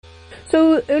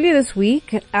So earlier this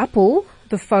week, Apple,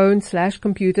 the phone /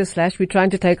 computer / we're trying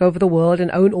to take over the world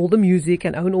and own all the music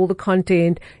and own all the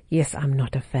content. Yes, I'm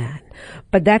not a fan.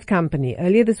 But that company,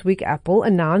 earlier this week, Apple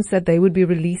announced that they would be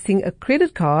releasing a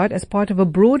credit card as part of a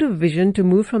broader vision to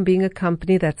move from being a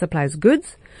company that supplies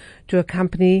goods to a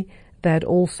company that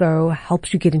also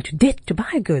helps you get into debt to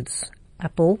buy goods.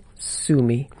 Apple, sue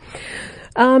me.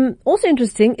 Also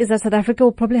interesting is that South Africa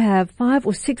will probably have 5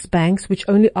 or 6 banks which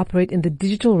only operate in the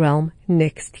digital realm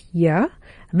next year.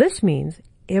 This means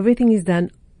everything is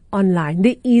done online.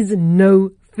 There is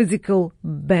no physical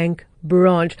bank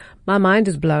branch. My mind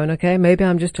is blown, okay? Maybe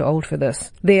I'm just too old for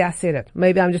this. There, I said it.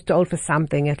 Maybe I'm just too old for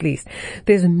something at least.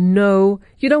 You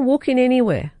don't walk in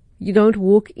anywhere. You don't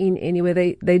walk in anywhere.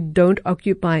 They don't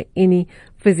occupy any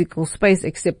physical space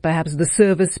except perhaps the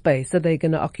service space that they're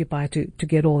going to occupy to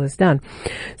get all this done.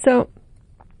 So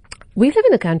we live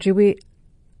in a country where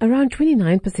around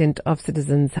 29% of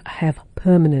citizens have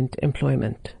permanent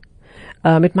employment.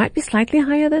 It might be slightly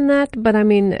higher than that, but I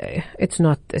mean, it's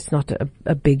not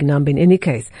a big number in any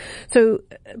case. So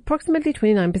approximately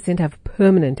 29% have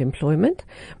permanent employment.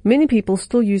 Many people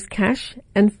still use cash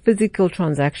and physical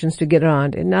transactions to get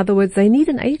around. In other words, they need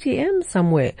an ATM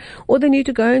somewhere, or they need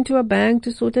to go into a bank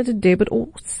to sort out a debit or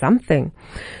something.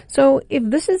 So if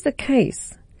this is the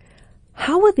case,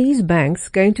 how are these banks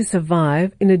going to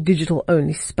survive in a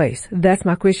digital-only space? That's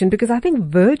my question, because I think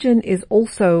Virgin is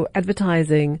also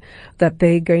advertising that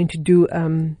they're going to do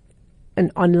an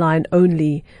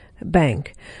online-only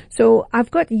bank. So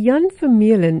I've got Jan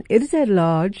Vermeulen,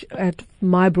 editor-at-large at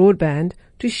My Broadband,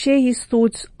 to share his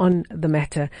thoughts on the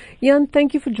matter. Jan,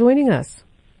 thank you for joining us.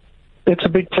 It's a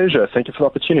big pleasure. Thank you for the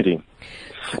opportunity.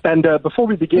 And before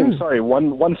we begin, sorry,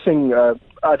 one thing,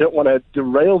 I don't want to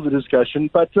derail the discussion,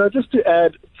 but just to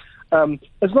add,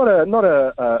 as not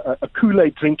a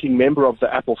Kool-Aid drinking member of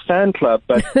the Apple fan club,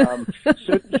 but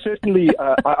certainly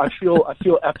I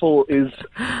feel Apple is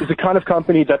the kind of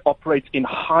company that operates in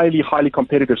highly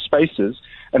competitive spaces.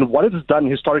 And what it has done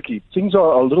historically, things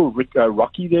are a little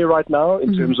rocky there right now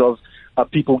in terms of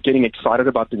people getting excited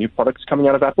about the new products coming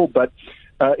out of Apple, but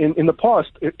in the past,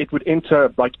 it would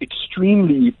enter like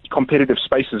extremely competitive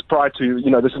spaces prior to,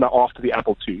 this is now after the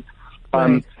Apple II.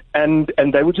 Right. And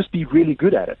they would just be really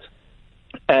good at it.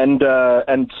 And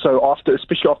so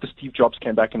especially after Steve Jobs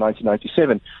came back in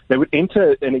 1997, they would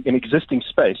enter an existing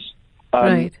space,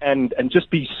 right, and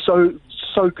just be so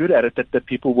good at it that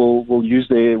people will use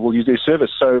their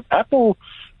service. So Apple,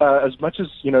 as much as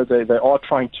they are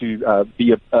trying to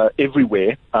be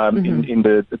everywhere in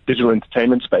the digital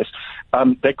entertainment space,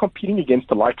 they're competing against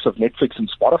the likes of Netflix and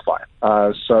Spotify.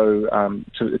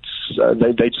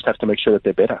 They just have to make sure that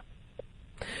they're better.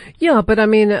 Yeah, but I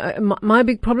mean, my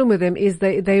big problem with them is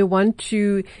they want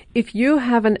to. If you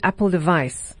have an Apple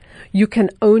device, you can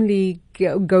only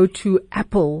go to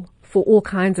Apple for all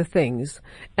kinds of things,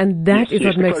 and that is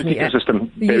what makes me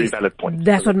very valid point.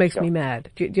 That's what makes me mad.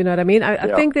 Do you know what I mean?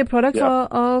 I think their products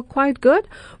are quite good.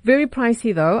 Very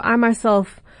pricey though. I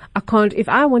myself, I can't. If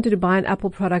I wanted to buy an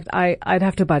Apple product, I'd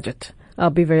have to budget.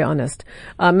 I'll be very honest.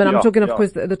 And I'm talking, of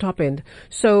course, the top end.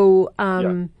 So,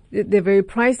 they're very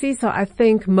pricey. So I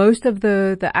think most of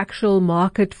the actual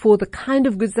market for the kind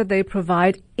of goods that they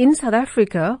provide in South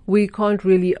Africa, we can't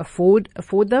really afford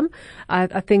them.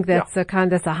 I think that's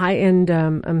that's a high end,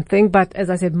 thing. But as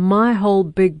I said, my whole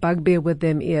big bugbear with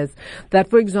them is that,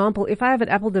 for example, if I have an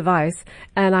Apple device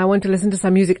and I want to listen to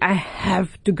some music, I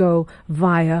have to go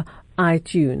via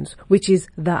iTunes, which is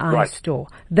the iStore.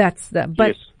 That's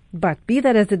But be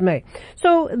that as it may.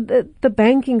 So the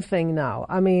banking thing now,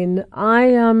 I mean, I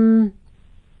am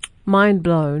mind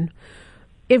blown.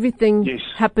 Everything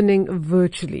happening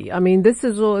virtually. I mean, this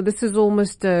is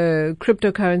almost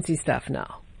cryptocurrency stuff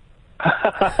now.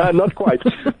 Not quite,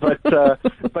 but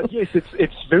yes,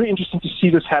 it's very interesting to see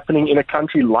this happening in a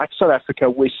country like South Africa,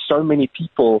 where so many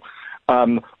people are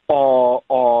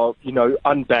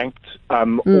unbanked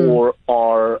or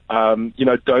are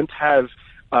don't have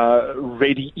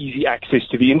ready, easy access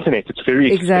to the internet. It's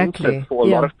very expensive for a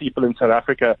lot of people in South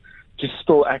Africa to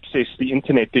still access the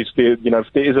internet. If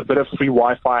there is a bit of free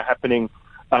Wi-Fi happening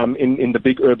in the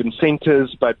big urban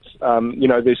centers, but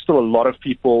there's still a lot of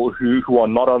people who are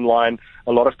not online,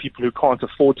 a lot of people who can't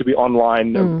afford to be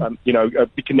online,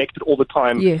 be connected all the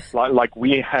time, like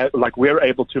we're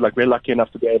able to, like we're lucky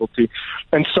enough to be able to.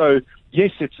 And so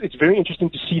yes, it's very interesting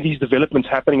to see these developments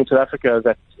happening in South Africa,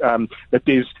 that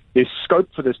there's scope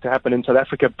for this to happen in South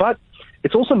Africa, but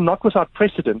it's also not without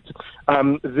precedent.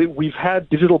 We've had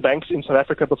digital banks in South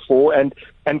Africa before, and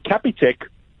Capitec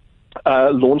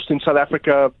launched in South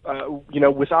Africa,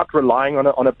 without relying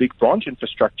on a big branch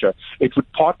infrastructure. It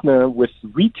would partner with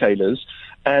retailers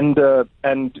and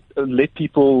let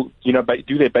people,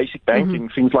 do their basic banking,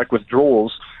 things like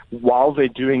withdrawals, while they're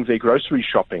doing their grocery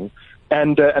shopping.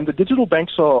 And the digital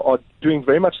banks are doing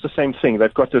very much the same thing.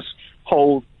 They've got this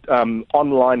whole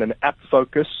online and app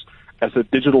focus as a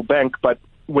digital bank, but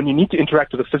when you need to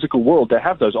interact with the physical world, they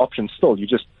have those options still. You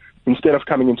just, instead of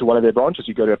coming into one of their branches,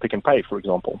 you go to a Pick n Pay, for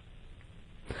example.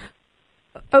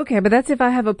 Okay, but that's if I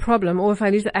have a problem or if I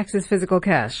need to access physical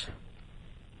cash.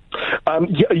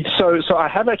 So I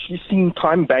have actually seen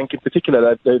Time Bank in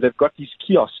particular. They've got these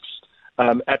kiosks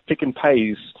at Pick n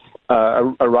Pays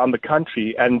around the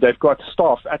country, and they've got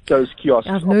staff at those kiosks.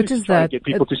 I've noticed that. To get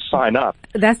people to sign up.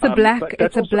 That's the black.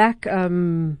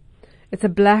 It's a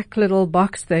black little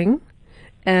box thing.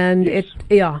 And yes.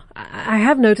 I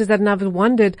have noticed that, and I've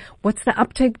wondered, what's the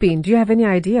uptake been? Do you have any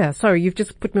idea? Sorry, you've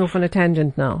just put me off on a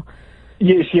tangent now.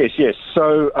 Yes.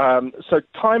 So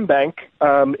Time Bank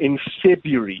in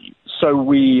February. So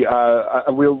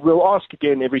we'll ask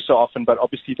again every so often, but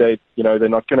obviously they're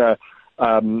not going to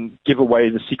give away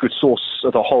the secret source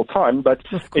the whole time. But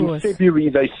in February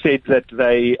they said that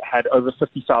they had over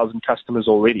 50,000 customers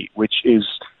already, which is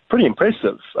pretty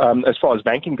impressive as far as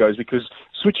banking goes, because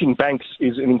switching banks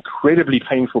is an incredibly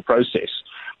painful process.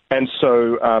 And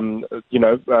so,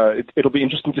 it'll be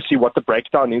interesting to see what the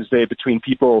breakdown is there between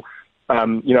people,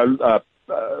 signing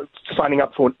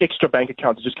up for an extra bank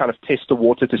account to just kind of test the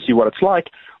water to see what it's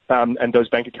like, and those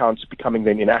bank accounts becoming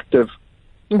then inactive,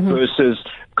 versus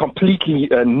completely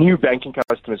new banking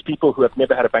customers, people who have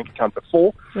never had a bank account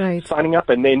before, signing up,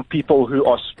 and then people who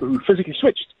physically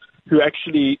switched, who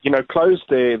actually, closed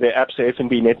their apps, their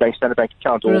FNB, Nedbank, Standard Bank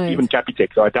account, or even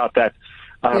Capitec, so I doubt that,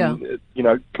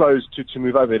 closed to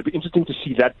move over. It'll be interesting to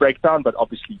see that breakdown, but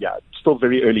obviously, it's still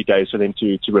very early days for them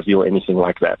to reveal anything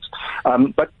like that.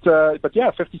 But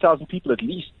 50,000 people at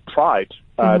least tried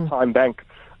Time Bank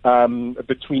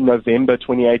between November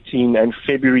 2018 and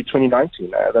February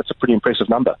 2019. That's a pretty impressive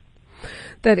number.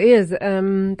 That is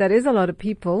a lot of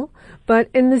people. But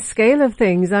in the scale of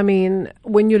things, I mean,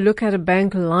 when you look at a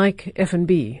bank like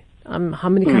FNB, how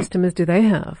many customers do they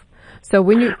have? So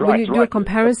when you do a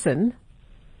comparison,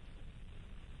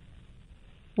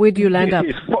 where do you land up?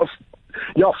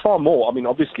 Far more. I mean,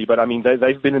 obviously, but I mean,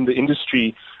 they've been in the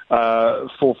industry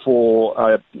for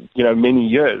many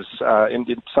years, in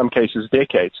some cases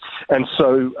decades, and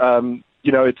so.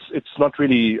 It's not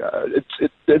really.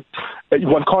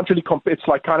 One can't really compare. It's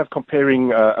like kind of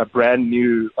comparing a brand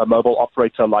new mobile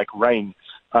operator like Rain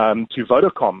to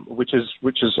Vodacom, which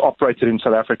is operated in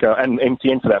South Africa, and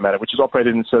MTN for that matter, which is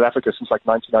operated in South Africa since like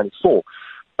 1994.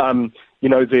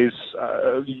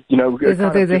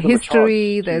 There's a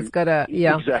history. There's got a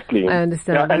exactly. I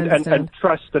understand. And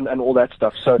trust and all that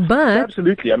stuff. So,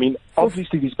 absolutely. I mean,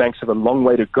 obviously these banks have a long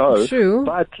way to go. True.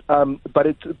 But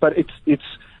it's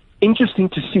interesting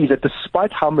to see that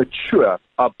despite how mature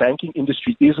our banking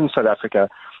industry is in South Africa,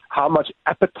 how much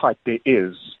appetite there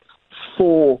is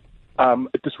for a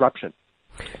disruption.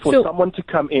 For someone to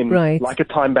come in like a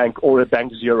Time Bank or a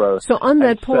Bank Zero. So on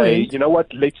that point, say, you know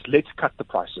what, let's cut the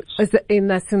prices.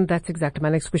 That's exactly my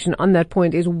next question. On that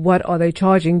point is, what are they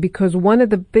charging? Because one of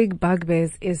the big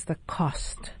bugbears is the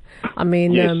cost. I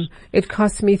mean, it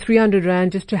costs me 300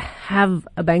 Rand just to have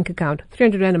a bank account,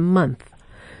 300 Rand a month.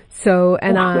 So,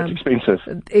 and that's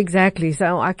expensive. Exactly.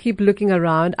 So I keep looking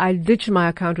around. I ditched my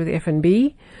account with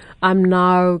FNB. I'm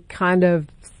now kind of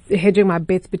hedging my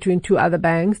bets between two other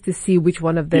banks to see which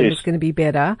one of them is going to be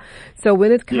better. So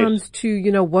when it comes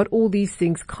to, what all these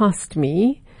things cost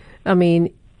me, I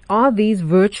mean, are these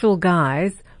virtual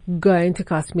guys going to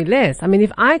cost me less? I mean,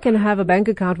 if I can have a bank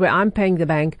account where I'm paying the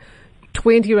bank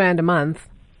 20 Rand a month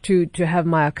to have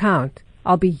my account,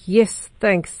 I'll be, yes,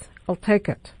 thanks, I'll take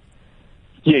it.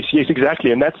 Yes,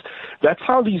 exactly, and that's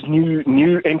how these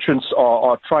new entrants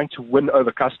are trying to win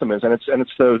over customers, and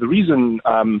it's the reason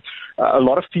a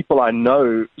lot of people I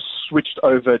know switched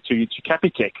over to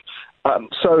Capitec.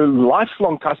 So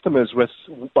lifelong customers with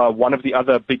one of the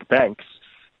other big banks,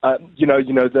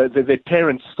 their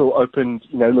parents still opened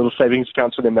little savings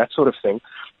accounts for them, that sort of thing.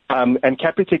 And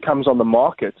Capitec comes on the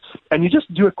market, and you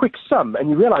just do a quick sum, and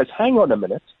you realize, hang on a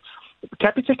minute,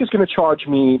 Capitec is going to charge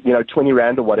me 20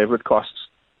 Rand or whatever it costs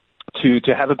to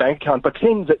have a bank account, but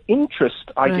then the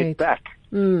interest I get back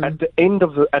at the end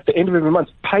of every month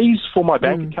pays for my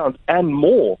bank account and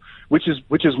more, which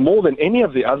is more than any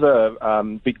of the other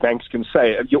big banks can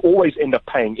say. You always end up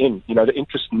paying in. The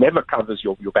interest never covers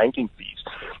your banking fees,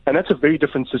 and that's a very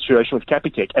different situation with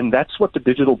Capitec, and that's what the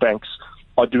digital banks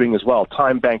are doing as well,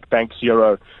 Time Bank, Bank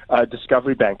Zero,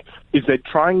 Discovery Bank, is they're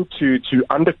trying to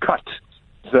undercut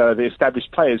the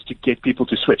established players to get people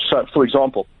to switch. So, for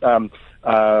example,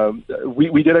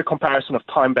 we did a comparison of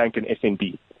Time Bank and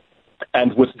FNB.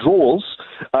 And withdrawals,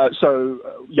 so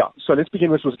let's begin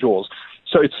with withdrawals.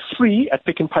 So it's free at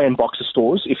Pick n Pay and Boxer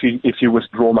stores if you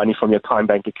withdraw money from your Time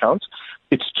Bank account.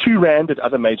 It's R2 at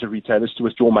other major retailers to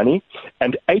withdraw money,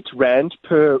 and R8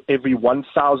 per every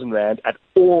 1,000 Rand at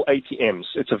all ATMs.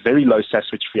 It's a very low SASS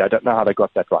switch fee. I don't know how they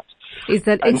got that right. Is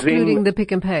that excluding the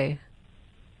Pick n Pay?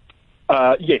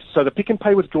 Yes. So the Pick n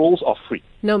Pay withdrawals are free,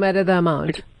 no matter the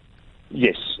amount.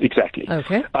 Yes, exactly.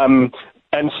 Okay.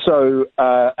 And so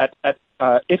at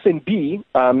FNB,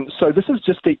 so this is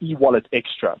just the e-wallet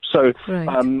extra. So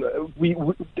right.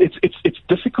 It's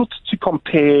difficult to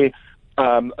compare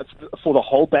for the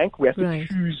whole bank. We have to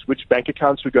choose which bank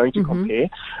accounts we're going to compare.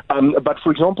 But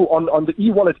for example, on the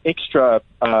e-wallet extra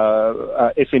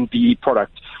FNB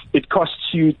product, it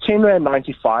costs you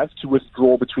R10.95 to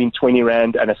withdraw between 20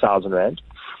 Rand and 1,000 Rand.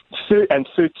 And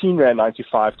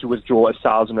R13.95 to withdraw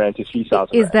 1,000 Rand to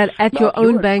 3,000 Rand. Is that at your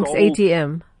own bank's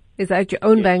ATM? Is that at your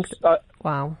own bank's?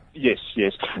 Wow. Yes.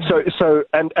 So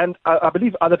I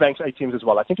believe other banks' ATMs as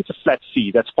well. I think it's a flat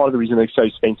fee. That's part of the reason they're so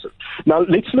expensive. Now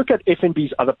let's look at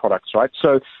FNB's other products, right?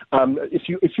 So if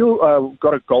you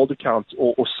got a gold account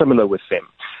or similar with them,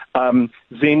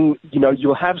 then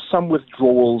you'll have some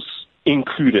withdrawals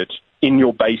included in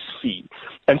your base fee.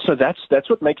 And so that's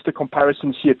what makes the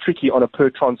comparisons here tricky on a per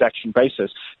transaction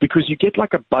basis, because you get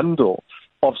like a bundle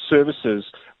of services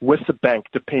with the bank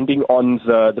depending on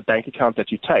the bank account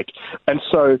that you take. And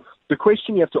so the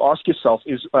question you have to ask yourself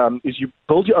is you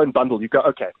build your own bundle. You go,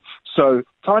 okay, so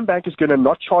Time Bank is going to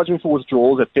not charge me for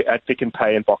withdrawals at Pick n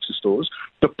Pay and Boxer stores.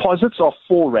 Deposits are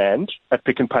R4 at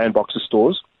Pick n Pay and Boxer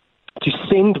stores. To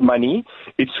send money,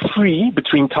 it's free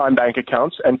between Time Bank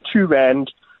accounts and R2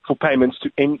 for payments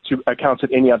to accounts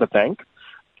at any other bank.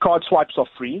 Card swipes are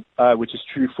free, which is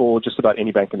true for just about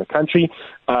any bank in the country.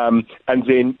 And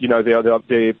then,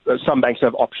 some banks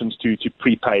have options to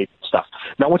prepay stuff.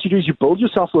 Now, what you do is you build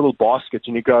yourself a little basket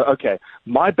and you go, okay,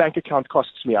 my bank account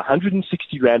costs me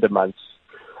 160 Rand a month.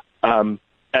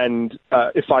 And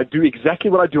if I do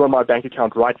exactly what I do on my bank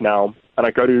account right now, and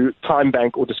I go to Time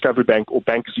Bank or Discovery Bank or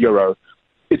Bank Zero,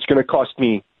 it's going to cost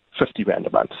me 50 Rand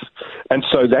a month. And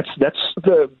so that's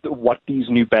what these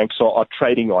new banks are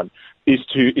trading on, is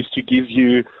to give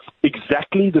you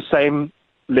exactly the same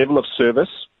level of service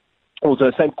or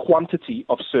the same quantity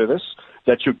of service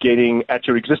that you're getting at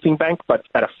your existing bank, but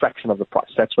at a fraction of the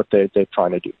price. That's what they're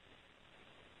trying to do.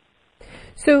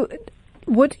 So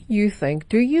what do you think?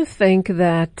 Do you think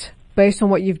that, based on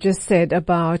what you've just said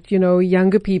about,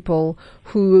 younger people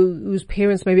whose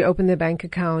parents maybe open their bank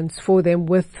accounts for them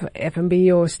with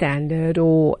FNB or Standard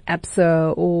or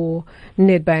Absa or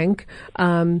Nedbank,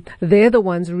 they're the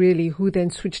ones really who then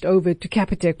switched over to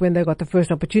Capitec when they got the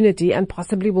first opportunity, and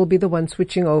possibly will be the ones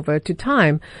switching over to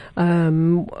Time.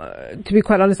 To be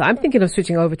quite honest, I'm thinking of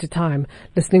switching over to Time,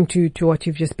 listening to what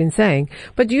you've just been saying.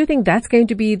 But do you think that's going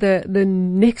to be the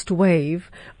next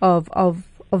wave of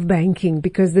banking,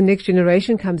 because the next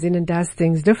generation comes in and does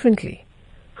things differently?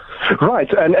 Right,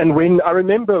 and when I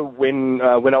remember when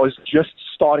I was just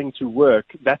starting to work,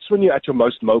 that's when you're at your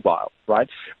most mobile, right?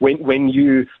 When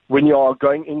you are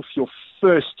going in for your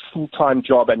first full-time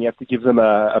job and you have to give them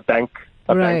a bank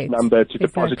number to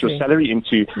deposit your salary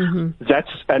into. And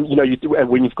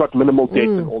when you've got minimal debt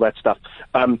and all that stuff,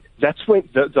 that's when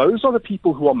those are the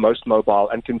people who are most mobile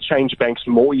and can change banks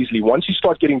more easily. Once you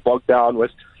start getting bogged down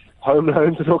with home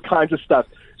loans and all kinds of stuff,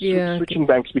 switching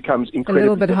banks becomes incredibly a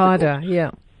little bit difficult. harder.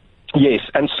 Yeah. Yes,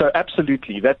 and so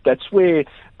absolutely, that's where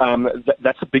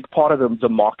that's a big part of the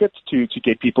market to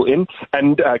get people in.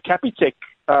 And Capitec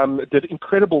did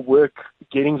incredible work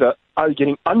getting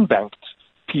unbanked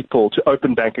people to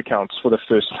open bank accounts for the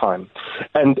first time,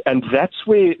 and that's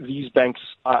where these banks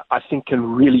I think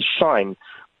can really shine.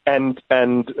 And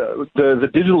the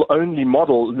digital only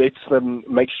model lets them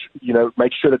make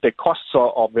sure that their costs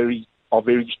are very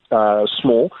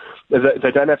small.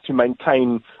 They don't have to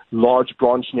maintain large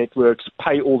branch networks,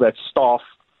 pay all that staff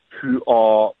who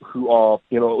are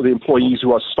the employees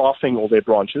who are staffing all their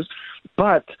branches.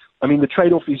 But I mean, the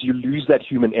trade-off is you lose that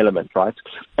human element, right?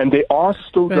 And there are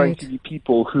still going to be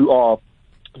people who are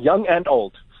young and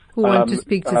old, who want to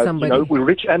speak to somebody. We're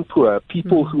rich and poor,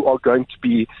 people who are going to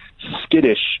be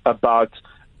skittish about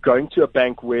going to a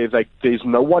bank where there's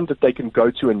no one that they can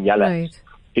go to and yell at.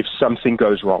 if something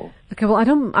goes wrong. Okay,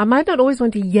 well, I might not always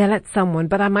want to yell at someone,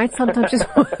 but I might sometimes just,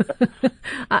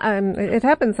 it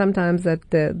happens sometimes that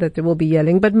there will be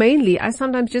yelling, but mainly I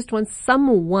sometimes just want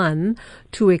someone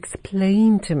to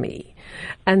explain to me.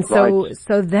 And so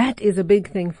that is a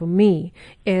big thing for me,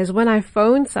 is when I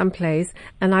phone someplace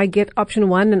and I get option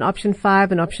 1 and option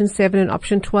 5 and option 7 and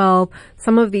option 12,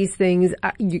 some of these things,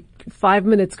 5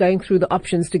 minutes going through the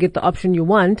options to get the option you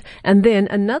want, and then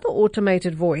another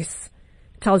automated voice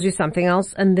tells you something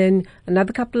else, and then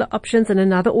another couple of options and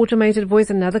another automated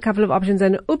voice, another couple of options,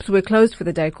 and oops, we're closed for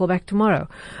the day, call back tomorrow.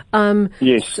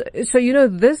 Yes. So,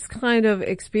 this kind of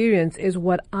experience is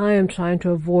what I am trying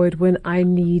to avoid when I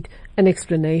need an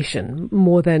explanation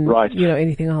more than,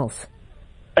 anything else.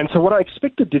 And so what I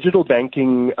expect the digital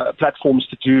banking platforms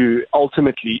to do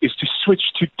ultimately is to switch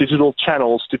to digital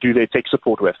channels to do their tech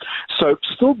support with. So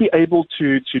still be able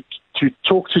to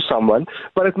talk to someone,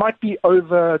 but it might be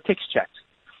over text chat.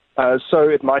 So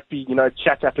it might be,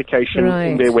 chat application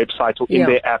in their website or in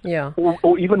their app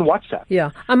or even WhatsApp.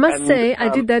 Yeah. I must say I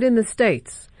did that in the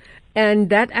States. And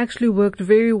that actually worked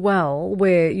very well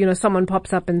where, someone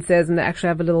pops up and says, and they actually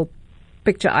have a little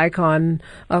picture icon,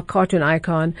 a cartoon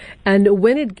icon. And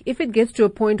if it gets to a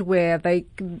point where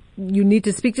you need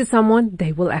to speak to someone,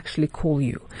 they will actually call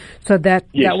you. So that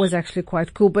was actually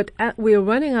quite cool. But we're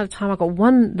running out of time. I've got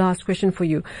one last question for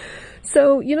you.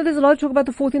 So, there's a lot of talk about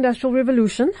the fourth industrial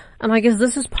revolution, and I guess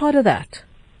this is part of that.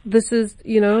 This is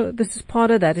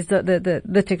part of that. It's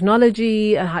the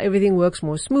technology and how everything works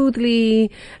more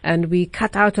smoothly, and we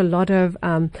cut out a lot of,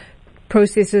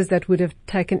 processes that would have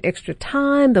taken extra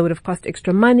time, that would have cost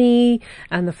extra money,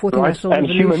 and the fourth industrial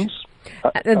revolution. Humans.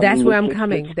 That's where I'm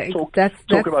coming.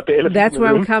 That's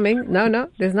where I'm coming. No,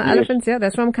 there's no elephants here.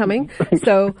 That's where I'm coming.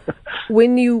 So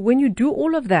when you do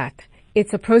all of that,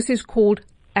 it's a process called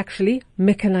actually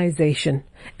mechanization.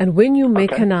 And when you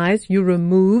mechanize, you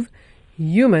remove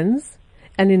humans.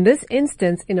 And in this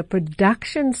instance, in a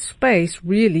production space,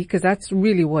 really, because that's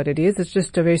really what it is, it's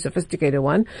just a very sophisticated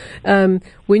one.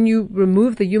 When you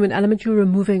remove the human element, you're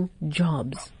removing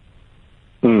jobs.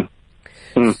 So,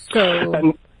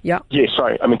 yeah. Yeah,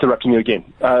 sorry, I'm interrupting you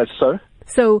again.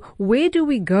 So where do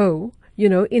we go,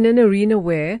 in an arena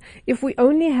where if we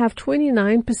only have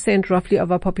 29% roughly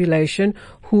of our population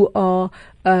who are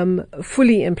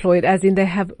fully employed, as in they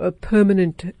have a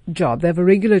permanent job, they have a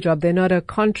regular job, they're not a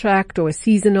contract or a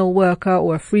seasonal worker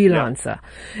or a freelancer.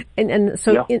 And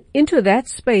so into that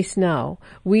space now,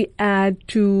 we add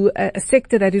to a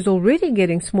sector that is already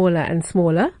getting smaller and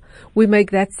smaller. We make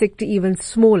that sector even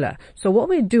smaller. So what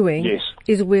we're doing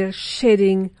is we're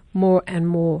shedding more and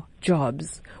more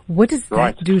jobs. What does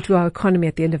that do to our economy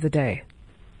at the end of the day?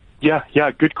 Yeah,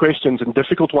 good questions and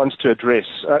difficult ones to address.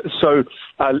 So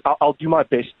I'll do my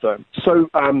best though. So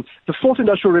the fourth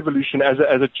industrial revolution, as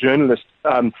a journalist,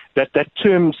 that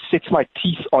term sets my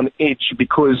teeth on edge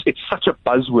because it's such a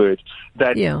buzzword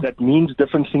that means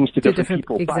different things to different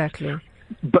people. Exactly.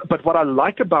 But what I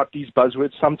like about these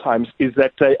buzzwords sometimes is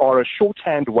that they are a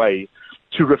shorthand way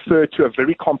to refer to a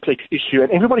very complex issue,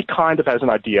 and everybody kind of has an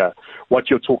idea what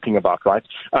you're talking about, right?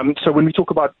 So when we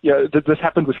talk about, this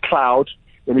happened with cloud,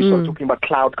 when we started talking about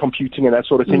cloud computing and that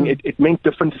sort of thing, it meant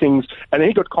different things, and then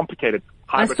it got complicated.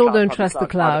 I still don't trust the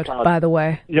cloud, by the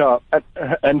way. Yeah,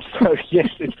 and so yes,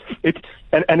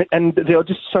 and there are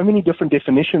just so many different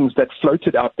definitions that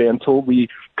floated out there until we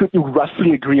could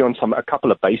roughly agree on a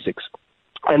couple of basics.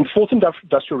 And fourth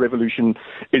industrial revolution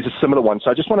is a similar one. So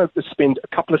I just want to spend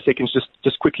a couple of seconds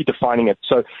just quickly defining it.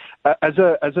 So as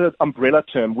an umbrella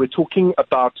term, we're talking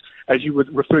about, as you were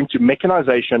referring to,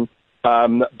 mechanization,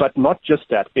 but not just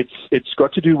that. It's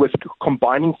got to do with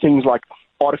combining things like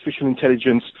artificial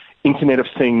intelligence, Internet of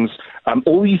Things,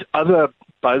 all these other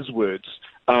buzzwords.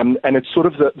 And it's sort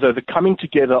of the coming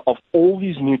together of all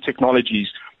these new technologies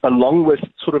along with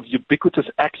sort of ubiquitous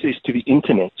access to the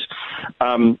internet.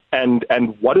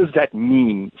 And what does that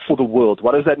mean for the world?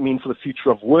 What does that mean for the future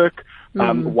of work?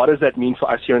 What does that mean for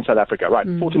us here in South Africa? Right,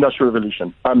 fourth industrial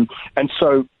revolution. And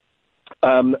so,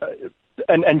 and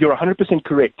you're 100%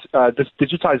 correct. This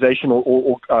digitization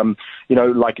or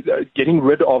getting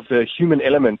rid of the human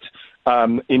element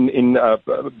in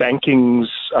banking's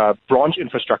branch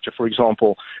infrastructure, for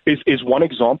example, is one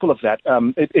example of that.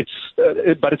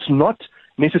 But it's not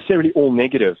necessarily all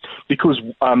negative, because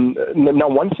now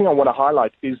one thing I want to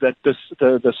highlight is that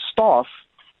the staff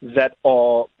that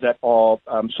are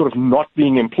sort of not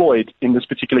being employed in this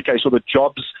particular case, or the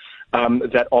jobs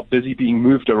that are busy being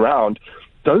moved around,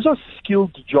 those are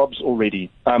skilled jobs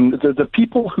already. The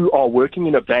people who are working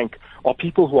in a bank are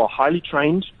people who are highly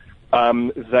trained,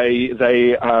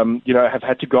 They have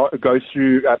had to go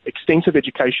through extensive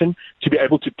education to be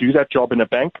able to do that job in a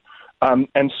bank.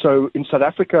 And so in South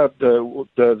Africa,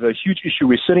 the huge issue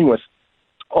we're sitting with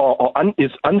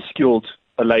is unskilled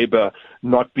labor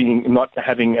not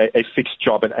having a fixed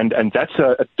job, and that's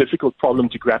a difficult problem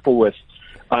to grapple with,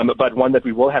 but one that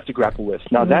we will have to grapple with.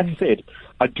 Now, that said,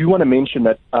 I do want to mention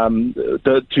that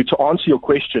to answer your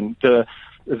question,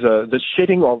 the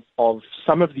shedding of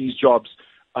some of these jobs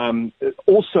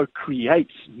also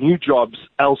creates new jobs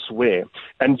elsewhere.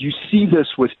 And you see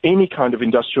this with any kind of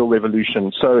industrial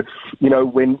revolution. So,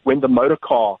 when the motor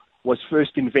car was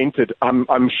first invented,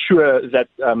 I'm sure that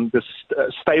the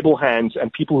stable hands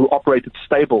and people who operated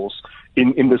stables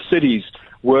in the cities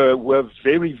were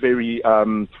very, very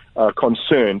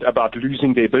concerned about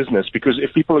losing their business, because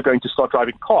if people are going to start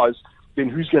driving cars, then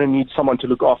who's going to need someone to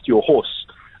look after your horse?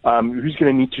 Who's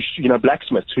going to need to,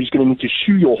 blacksmiths? Who's going to need to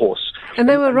shoe your horse? And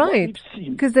they were right,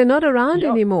 because they're not around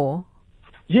anymore.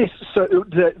 Yes, so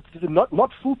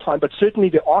not full time, but certainly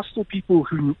there are still people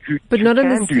who but who not on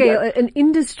can the do scale. that. An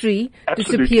industry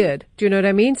Absolutely. disappeared. Do you know what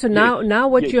I mean? So now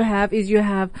what Yes. you have is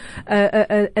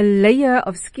a layer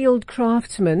of skilled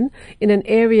craftsmen in an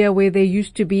area where there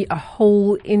used to be a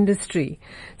whole industry.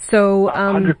 So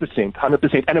 100%,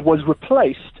 and it was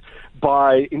replaced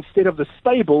by, instead of the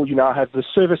stable, you now have the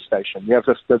service station. You have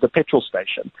the petrol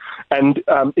station, and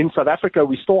in South Africa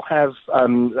we still have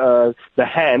the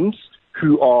hands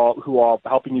who are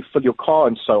helping you fill your car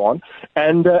and so on,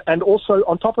 and also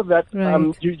on top of that,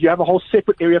 Right. you have a whole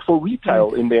separate area for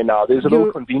retail in there now. There's a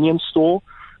little convenience store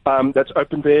that's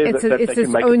open there it's that they its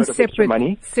can make a own bit of extra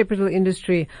money. separate little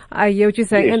industry. I hear what you're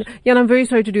saying. Yes. And I'm very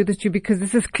sorry to do this to you, because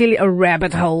this is clearly a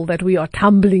rabbit hole that we are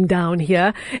tumbling down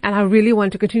here. And I really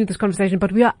want to continue this conversation,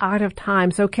 but we are out of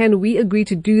time. So can we agree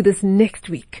to do this next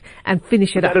week and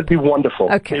finish it up? That'd be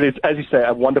wonderful. Okay. It is, as you say,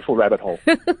 a wonderful rabbit hole.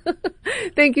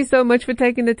 Thank you so much for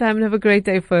taking the time, and have a great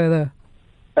day further.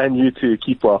 And you too.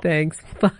 Keep well. Thanks. Bye.